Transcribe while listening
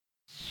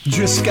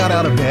Just got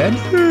out of bed?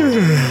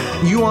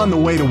 You on the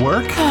way to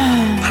work?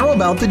 How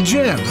about the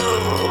gym?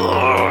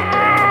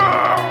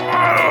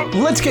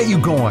 Let's get you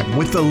going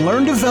with the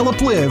Learn, Develop,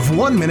 Live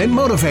 1 Minute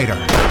Motivator,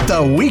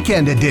 the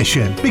weekend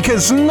edition,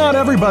 because not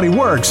everybody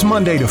works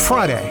Monday to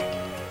Friday.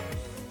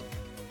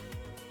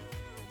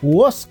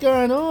 What's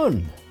going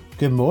on?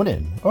 Good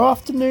morning, or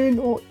afternoon,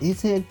 or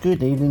is it a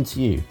good evening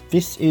to you?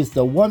 This is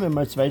the 1 Minute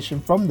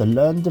Motivation from the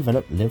Learn,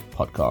 Develop, Live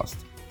podcast.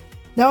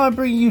 Now I'm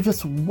bringing you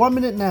just 1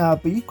 minute now,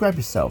 but you grab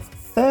yourself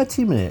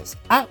 30 minutes,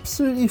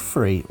 absolutely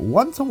free,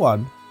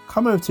 one-to-one.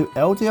 Come over to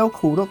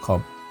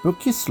ldlcall.com,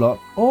 book your slot,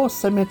 or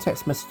send me a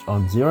text message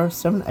on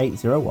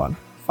 07801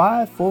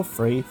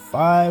 543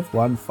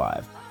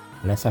 515.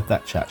 Let's have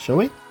that chat, shall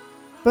we?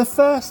 But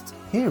first,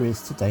 here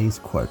is today's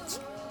quote.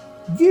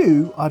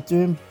 You are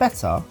doing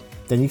better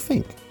than you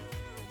think.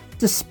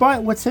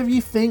 Despite whatever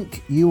you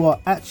think, you are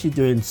actually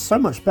doing so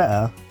much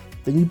better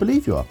than you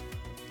believe you are.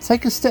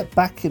 Take a step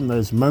back in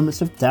those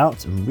moments of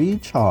doubt and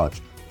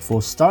recharge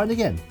before starting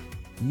again.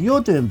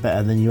 You're doing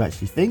better than you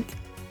actually think.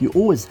 You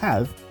always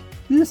have.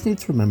 You just need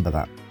to remember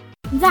that.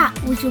 That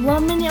was your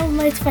 1 minute of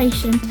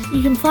motivation.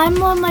 You can find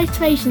more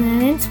motivation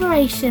and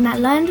inspiration at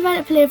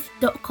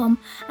learndeveloplive.com,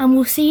 and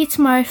we'll see you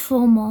tomorrow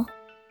for more.